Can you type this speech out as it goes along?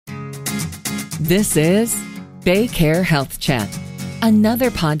This is BayCare Health Chat,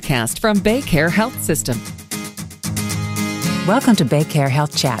 another podcast from BayCare Health System. Welcome to BayCare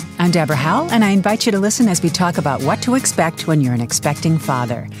Health Chat. I'm Deborah Howell, and I invite you to listen as we talk about what to expect when you're an expecting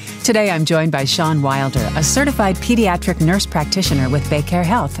father. Today, I'm joined by Sean Wilder, a certified pediatric nurse practitioner with BayCare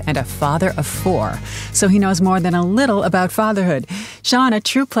Health and a father of 4. So he knows more than a little about fatherhood. Sean, a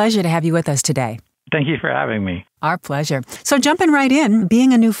true pleasure to have you with us today. Thank you for having me. Our pleasure. So jumping right in,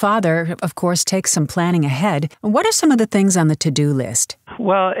 being a new father, of course, takes some planning ahead. What are some of the things on the to-do list?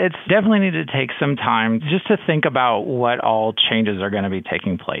 Well, it's definitely need to take some time just to think about what all changes are going to be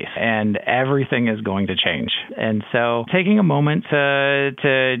taking place. And everything is going to change. And so taking a moment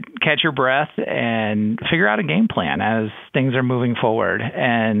to catch your breath and figure out a game plan as things are moving forward.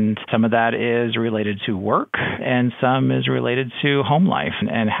 And some of that is related to work and some is related to home life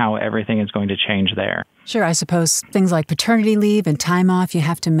and how everything is going to change there. Sure, I suppose things like paternity leave and time off, you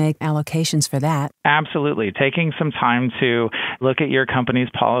have to make allocations for that. Absolutely. Taking some time to look at your company's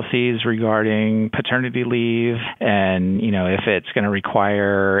policies regarding paternity leave and, if it's going to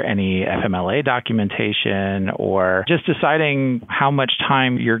require any FMLA documentation or just deciding how much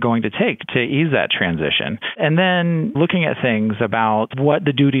time you're going to take to ease that transition. And then looking at things about what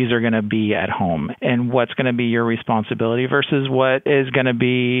the duties are going to be at home and what's going to be your responsibility versus what is going to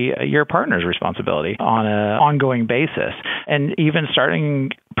be your partner's responsibility on an ongoing basis. And even starting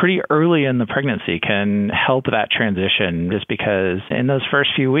pretty early in the pregnancy can help that transition just because in those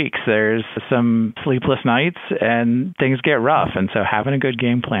first few weeks, there's some sleepless nights and things get rough. And so having a good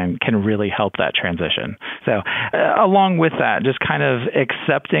game plan can really help that transition. So along with that, just kind of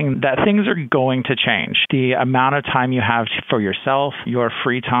accepting that things are going to change. The amount of time you have for yourself, your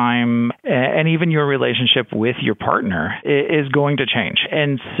free time, and even your relationship with your partner is going to change.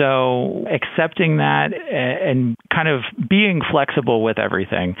 And so accepting that and kind of being flexible with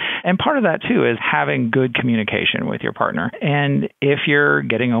everything. And part of that, too, is having good communication with your partner. And if you're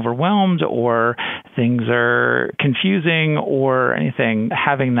getting overwhelmed or things are confusing or anything,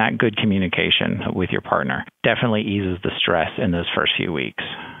 having that good communication with your partner definitely eases the stress in those first few weeks.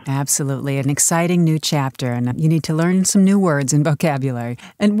 Absolutely. An exciting new chapter, and you need to learn some new words and vocabulary.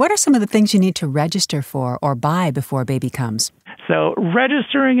 And what are some of the things you need to register for or buy before baby comes? So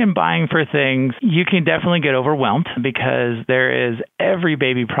registering and buying for things, you can definitely get overwhelmed because there is every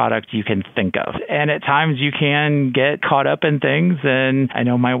baby product you can think of. And at times you can get caught up in things. And I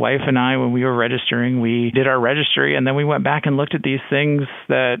know my wife and I, when we were registering, we did our registry and then we went back and looked at these things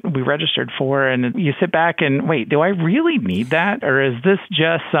that we registered for. And you sit back and wait, do I really need that? Or is this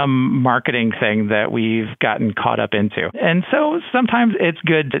just some marketing thing that we've gotten caught up into? And so sometimes it's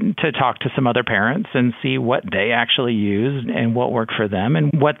good to talk to some other parents and see what they actually use and what worked for them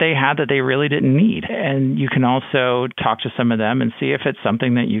and what they had that they really didn't need. And you can also talk to some of them and see if it's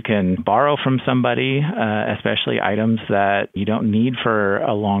something that you can borrow from somebody, especially items that you don't need for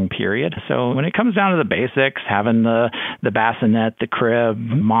a long period. So when it comes down to the basics, having the bassinet, the crib,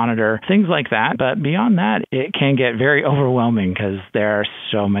 monitor, things like that. But beyond that, it can get very overwhelming because there are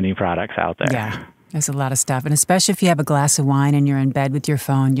so many products out there. Yeah. There's a lot of stuff. And especially if you have a glass of wine and you're in bed with your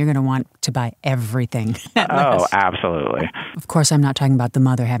phone, you're going to want to buy everything. Oh, absolutely. Of course, I'm not talking about the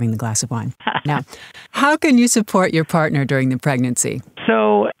mother having the glass of wine. Now, how can you support your partner during the pregnancy?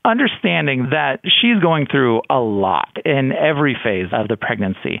 So understanding that she's going through a lot in every phase of the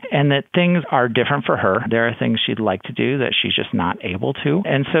pregnancy and that things are different for her. There are things she'd like to do that she's just not able to.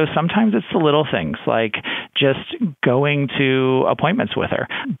 And so sometimes it's the little things like just going to appointments with her,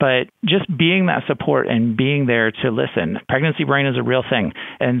 but just being that support and being there to listen. Pregnancy brain is a real thing.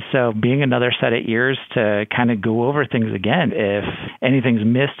 And so being another set of ears to kind of go over things again if anything's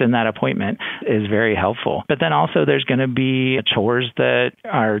missed in that appointment is very helpful. But then also there's going to be chores that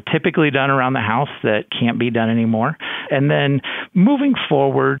are typically done around the house that can't be done anymore. And then moving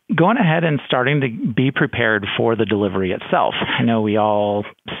forward, going ahead and starting to be prepared for the delivery itself. I know we all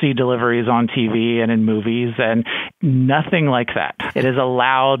see deliveries on TV and in movies, and nothing like that. It is a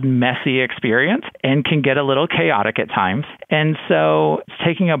loud, messy experience and can get a little chaotic at times. And so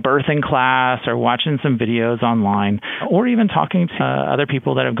taking a birthing class or watching some videos online or even talking to other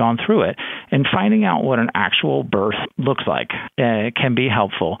people that have gone through it and finding out what an actual birth looks like can be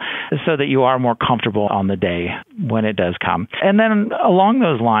helpful so that you are more comfortable on the day when it does come. And then along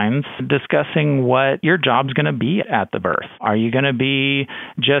those lines, discussing what your job's going to be at the birth. Are you going to be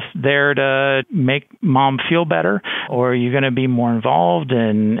just there to make mom feel better? Or are you going to be more involved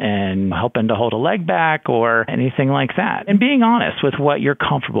and helping to hold a leg back or anything like that? And being honest with what you're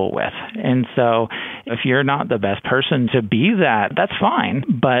comfortable with. And so If you're not the best person to be that, that's fine.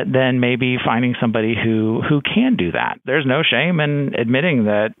 But then maybe finding somebody who can do that. There's no shame in admitting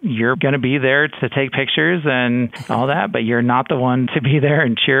that you're going to be there to take pictures and all that, but you're not the one to be there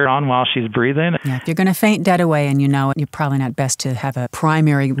and cheer on while she's breathing. Yeah, if you're going to faint dead away and you know it, you're probably not best to have a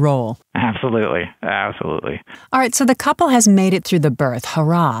primary role. Absolutely. Absolutely. All right, so the couple has made it through the birth,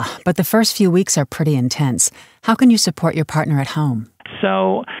 hurrah, but the first few weeks are pretty intense. How can you support your partner at home?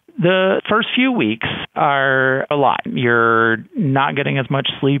 So the first few weeks are a lot. You're not getting as much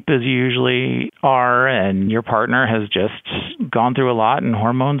sleep as you usually are, and your partner has just gone through a lot, and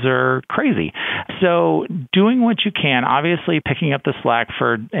hormones are crazy. So doing what you can, obviously picking up the slack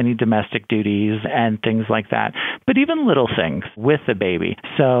for any domestic duties and things like that, but even little things with the baby.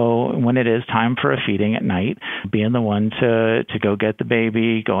 So when it is time for a feeding at night, being the one to go get the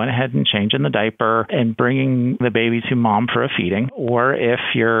baby, going ahead and changing the diaper and bringing the baby to mom for a feeding. Or if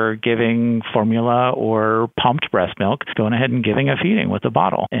you're giving formula or pumped breast milk, going ahead and giving a feeding with a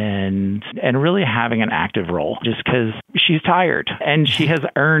bottle and really having an active role, just because she's tired and she has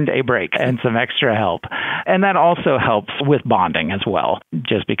earned a break and some extra help. And that also helps with bonding as well,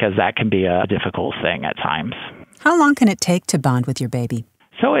 just because that can be a difficult thing at times. How long can it take to bond with your baby?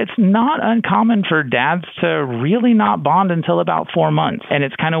 So it's not uncommon for dads to really not bond until about 4 months. And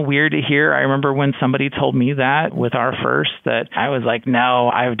it's kind of weird to hear. I remember when somebody told me that with our first, that I was like,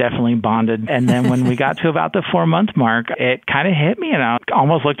 no, I've definitely bonded. And then when we got to about the 4-month mark, it kind of hit me. And I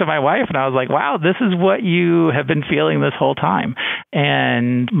almost looked at my wife and I was like, wow, this is what you have been feeling this whole time.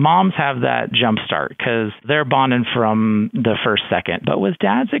 And moms have that jump start because they're bonding from the first second. But with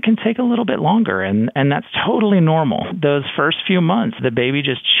dads, it can take a little bit longer. And that's totally normal. Those first few months, the baby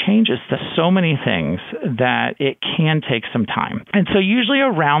just changes to so many things that it can take some time. And so usually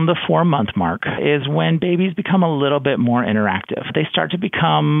around the 4-month mark is when babies become a little bit more interactive. They start to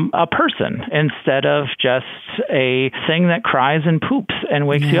become a person instead of just a thing that cries and poops and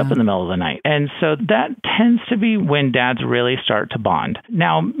wakes you up in the middle of the night. And so that tends to be when dads really start to bond.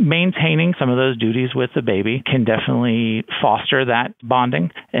 Now, maintaining some of those duties with the baby can definitely foster that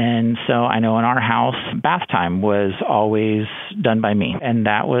bonding. And so I know in our house, bath time was always done by me. And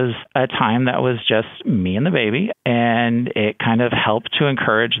that was a time that was just me and the baby, and it kind of helped to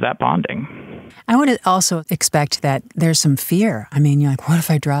encourage that bonding. I would also expect that there's some fear. I mean, you're like, what if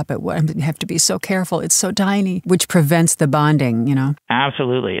I drop it? I have to be so careful. It's so tiny, which prevents the bonding, you know?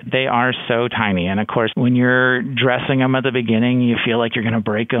 Absolutely. They are so tiny. And of course, when you're dressing them at the beginning, you feel like you're going to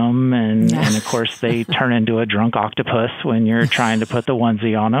break them. And of course, they turn into a drunk octopus when you're trying to put the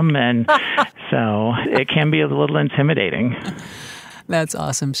onesie on them. And so it can be a little intimidating. That's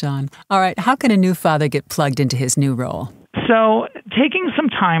awesome, Sean. All right, how can a new father get plugged into his new role? So taking some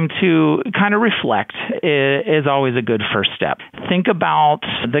time to kind of reflect is always a good first step. Think about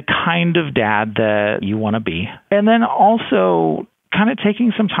the kind of dad that you want to be. And then also kind of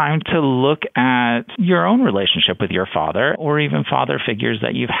taking some time to look at your own relationship with your father or even father figures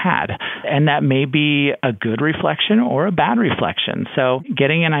that you've had. And that may be a good reflection or a bad reflection. So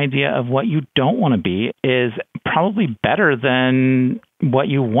getting an idea of what you don't want to be is probably better than what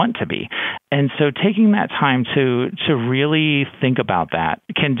you want to be. And so taking that time to really think about that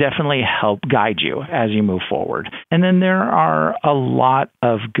can definitely help guide you as you move forward. And then there are a lot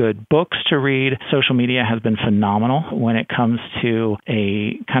of good books to read. Social media has been phenomenal when it comes to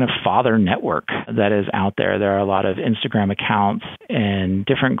a kind of father network that is out there. There are a lot of Instagram accounts and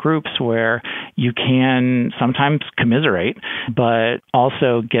different groups where you can sometimes commiserate, but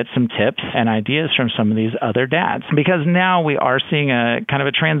also get some tips and ideas from some of these other dads. Because now we are seeing a kind of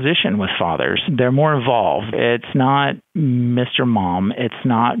a transition with fathers. They're more involved. It's not Mr. Mom. It's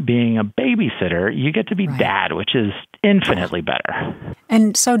not being a babysitter. You get to be dad, which is infinitely better.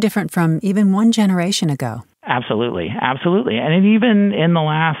 And so different from even one generation ago. Absolutely. Absolutely. And even in the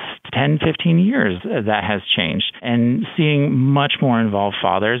last 10, 15 years, that has changed. And seeing much more involved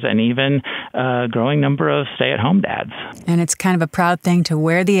fathers and even a growing number of stay-at-home dads. And it's kind of a proud thing to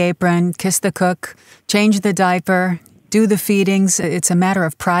wear the apron, kiss the cook, change the diaper, do the feedings. It's a matter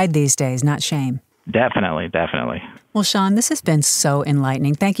of pride these days, not shame. Definitely, definitely. Well, Sean, this has been so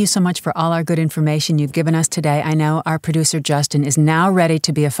enlightening. Thank you so much for all our good information you've given us today. I know our producer, Justin, is now ready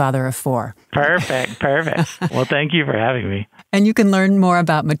to be a father of 4. Perfect, perfect. Well, thank you for having me. And you can learn more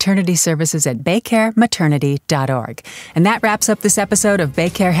about maternity services at BayCareMaternity.org. And that wraps up this episode of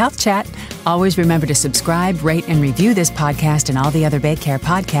BayCare Health Chat. Always remember to subscribe, rate, and review this podcast and all the other BayCare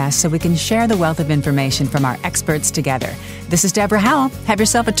podcasts so we can share the wealth of information from our experts together. This is Deborah Howell. Have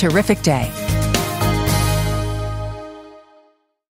yourself a terrific day.